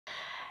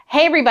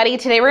Hey everybody,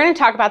 today we're going to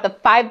talk about the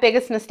 5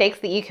 biggest mistakes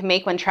that you can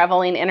make when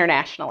traveling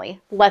internationally.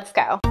 Let's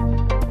go.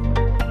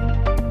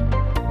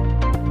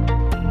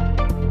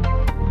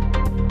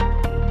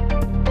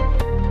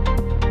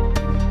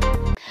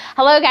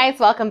 Hello guys,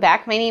 welcome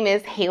back. My name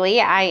is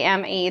Haley. I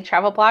am a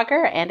travel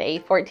blogger and a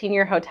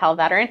 14-year hotel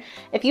veteran.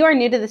 If you are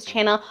new to this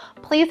channel,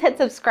 please hit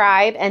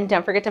subscribe and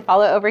don't forget to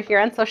follow over here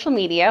on social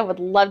media. Would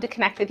love to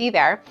connect with you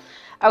there.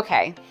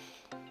 Okay.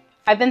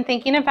 I've been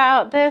thinking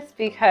about this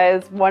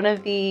because one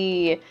of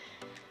the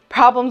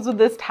problems with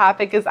this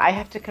topic is I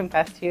have to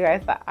confess to you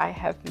guys that I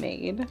have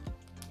made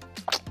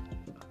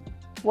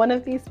one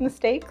of these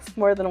mistakes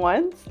more than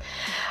once.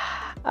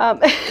 So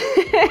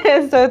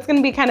it's going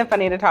to be kind of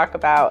funny to talk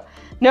about.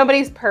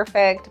 Nobody's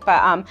perfect,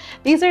 but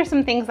these are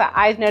some things that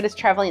I've noticed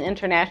traveling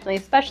internationally,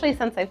 especially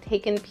since I've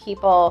taken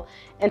people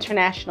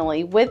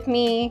internationally with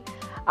me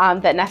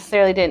that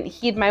necessarily didn't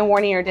heed my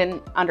warning or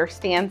didn't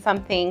understand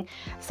something.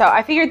 So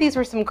I figured these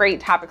were some great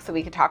topics that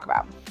we could talk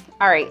about.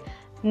 All right,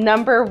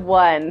 number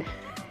one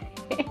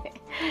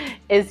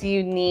is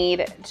you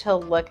need to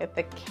look at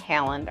the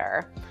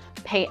calendar.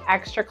 Pay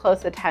extra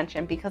close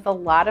attention because a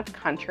lot of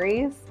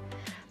countries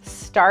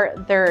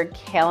start their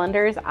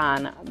calendars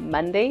on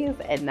Mondays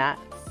and not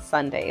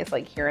Sundays,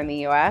 like here in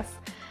the US.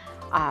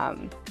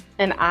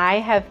 And I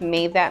have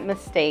made that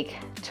mistake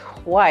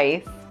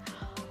twice,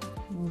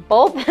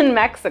 both in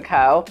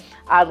Mexico,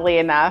 oddly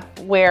enough,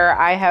 where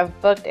I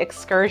have booked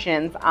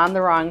excursions on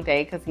the wrong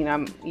day because, you know,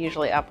 I'm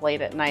usually up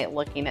late at night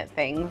looking at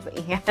things,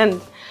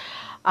 and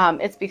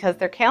it's because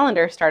their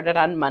calendar started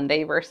on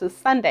Monday versus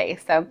Sunday.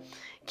 So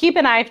keep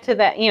an eye to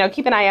that,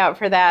 keep an eye out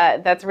for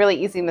that. That's a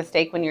really easy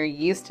mistake when you're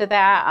used to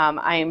that.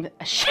 I'm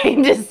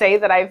ashamed to say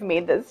that I've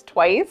made this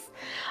twice,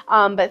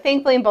 but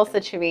thankfully in both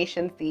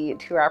situations, the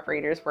tour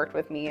operators worked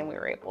with me and we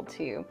were able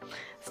to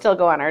still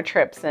go on our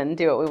trips and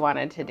do what we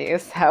wanted to do.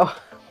 So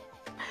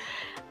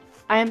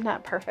I am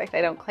not perfect.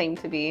 I don't claim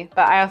to be,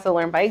 but I also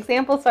learn by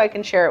example so I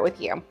can share it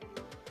with you.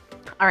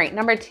 All right,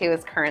 number 2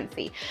 is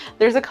currency.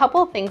 There's a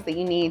couple of things that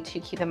you need to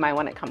keep in mind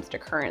when it comes to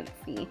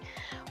currency.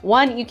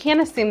 One, you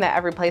can't assume that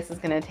every place is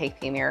going to take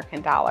the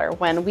American dollar.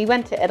 When we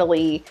went to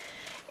Italy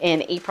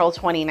in April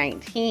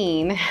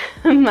 2019,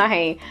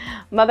 my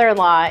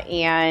mother-in-law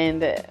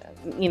and,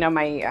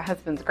 my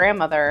husband's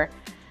grandmother,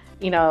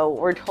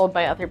 were told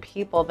by other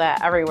people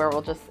that everywhere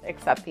will just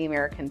accept the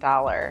American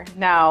dollar.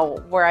 Now,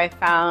 where I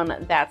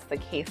found that's the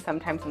case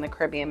sometimes in the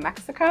Caribbean,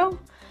 Mexico,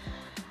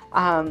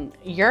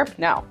 Europe,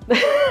 no.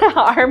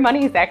 Our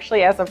money is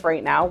actually, as of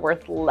right now,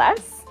 worth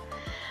less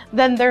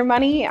than their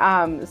money.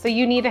 So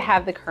you need to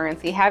have the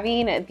currency.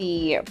 Having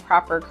the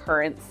proper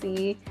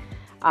currency,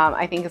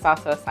 I think, is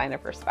also a sign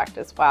of respect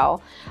as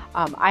well.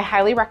 I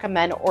highly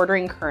recommend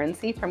ordering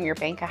currency from your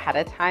bank ahead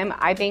of time.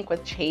 I bank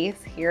with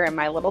Chase here in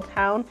my little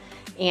town,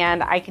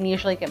 and I can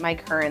usually get my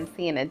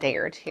currency in a day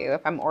or two.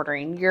 If I'm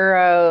ordering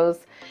euros,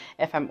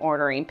 if I'm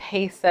ordering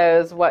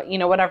pesos,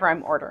 whatever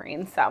I'm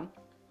ordering. So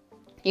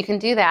you can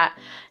do that.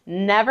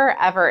 Never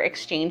ever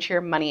exchange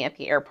your money at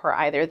the airport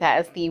either.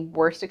 That is the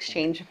worst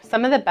exchange.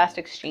 Some of the best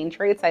exchange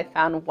rates I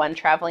found when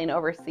traveling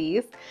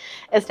overseas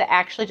is to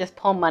actually just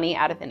pull money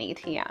out of an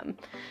ATM.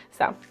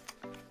 So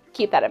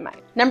keep that in mind.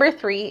 Number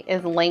 3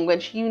 is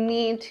language. You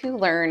need to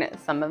learn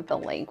some of the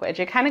language.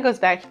 It kind of goes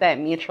back to that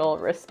mutual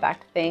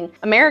respect thing.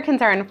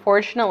 Americans are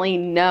unfortunately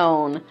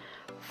known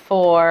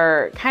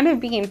for kind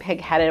of being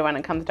pig-headed when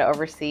it comes to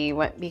overseas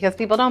because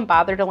people don't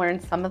bother to learn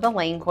some of the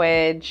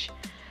language.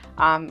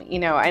 I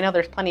know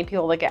there's plenty of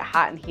people that get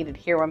hot and heated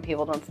here when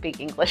people don't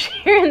speak English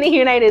here in the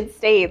United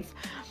States,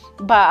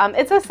 but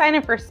it's a sign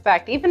of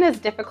respect. Even as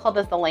difficult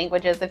as the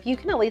language is, if you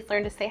can at least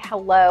learn to say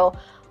hello,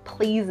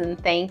 please,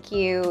 and thank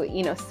you,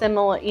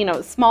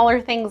 smaller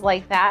things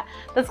like that,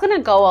 that's going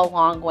to go a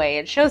long way.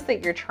 It shows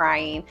that you're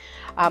trying.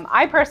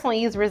 I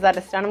personally use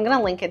Rosetta Stone. I'm going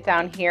to link it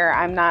down here.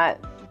 I'm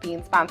not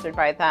being sponsored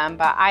by them,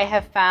 but I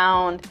have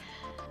found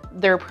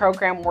their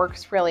program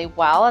works really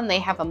well, and they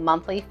have a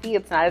monthly fee.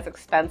 It's not as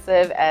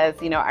expensive as,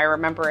 I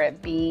remember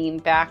it being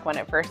back when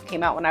it first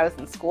came out when I was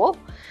in school.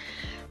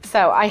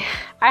 So I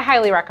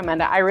highly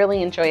recommend it. I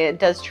really enjoy it. It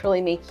does truly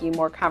make you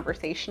more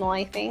conversational,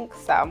 I think.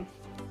 So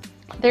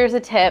there's a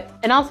tip.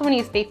 And also when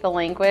you speak the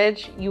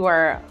language, you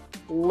are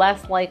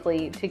less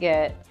likely to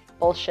get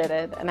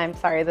bullshitted. And I'm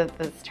sorry that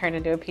this turned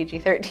into a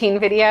PG-13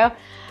 video.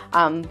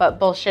 But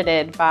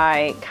bullshitted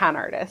by con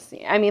artists.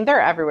 I mean,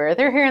 they're everywhere.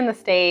 They're here in the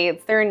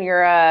States, they're in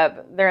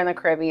Europe, they're in the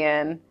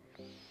Caribbean.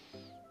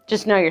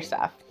 Just know your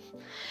stuff.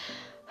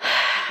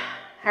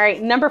 All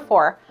right, number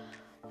 4,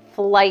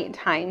 flight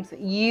times.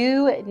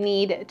 You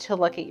need to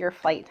look at your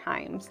flight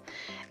times,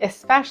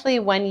 especially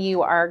when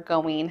you are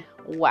going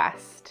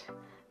west.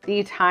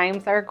 The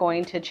times are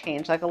going to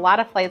change. Like a lot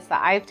of flights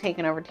that I've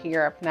taken over to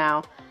Europe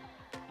now,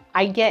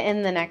 I get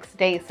in the next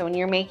day. So when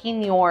you're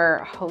making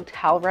your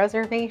hotel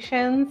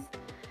reservations,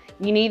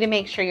 you need to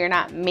make sure you're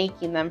not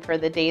making them for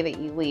the day that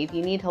you leave.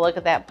 You need to look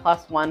at that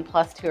 +1,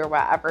 +2, or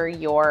whatever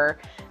your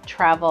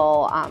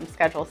travel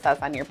schedule says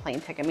on your plane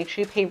ticket. Make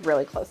sure you pay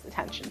really close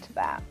attention to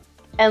that.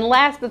 And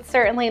last but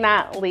certainly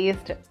not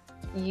least,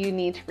 you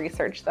need to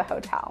research the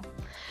hotel.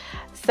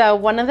 So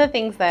one of the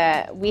things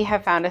that we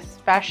have found,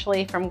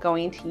 especially from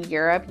going to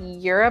Europe,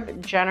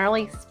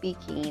 generally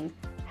speaking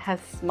has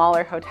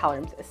smaller hotel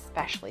rooms,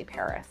 especially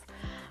Paris.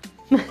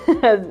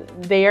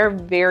 They are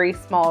very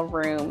small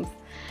rooms,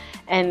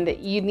 and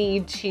you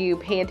need to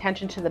pay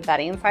attention to the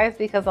bedding size,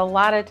 because a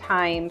lot of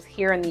times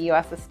here in the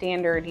US, the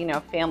standard,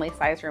 family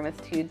size room is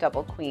 2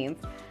 double queens.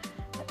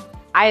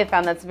 I have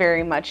found that's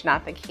very much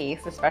not the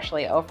case,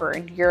 especially over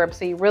in Europe.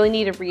 So you really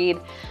need to read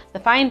the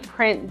fine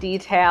print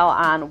detail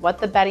on what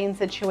the bedding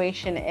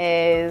situation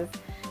is,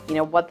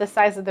 what the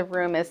size of the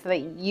room is, so that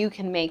you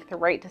can make the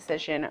right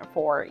decision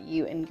for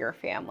you and your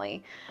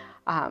family.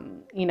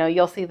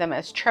 You'll see them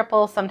as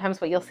triple. Sometimes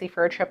what you'll see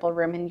for a triple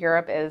room in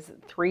Europe is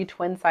 3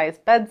 twin size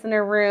beds in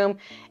a room.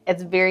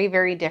 It's very,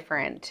 very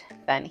different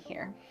than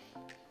here.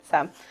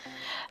 So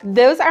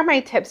those are my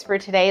tips for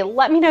today.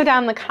 Let me know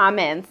down in the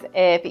comments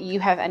if you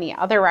have any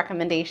other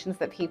recommendations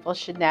that people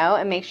should know.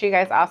 And make sure you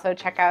guys also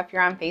check out, if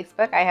you're on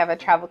Facebook, I have a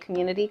travel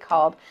community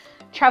called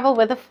Travel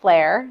with a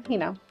Flair,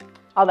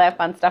 all that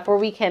fun stuff where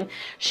we can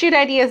shoot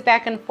ideas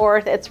back and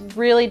forth. It's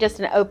really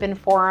just an open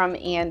forum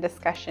and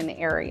discussion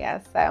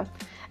area. So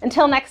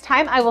until next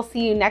time, I will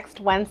see you next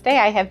Wednesday.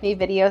 I have new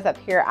videos up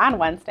here on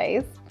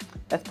Wednesdays.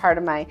 That's part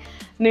of my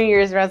New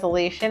Year's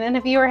resolution. And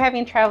if you are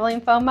having traveling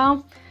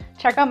FOMO,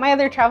 check out my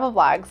other travel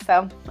vlogs.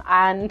 So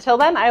until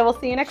then, I will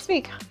see you next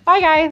week. Bye guys.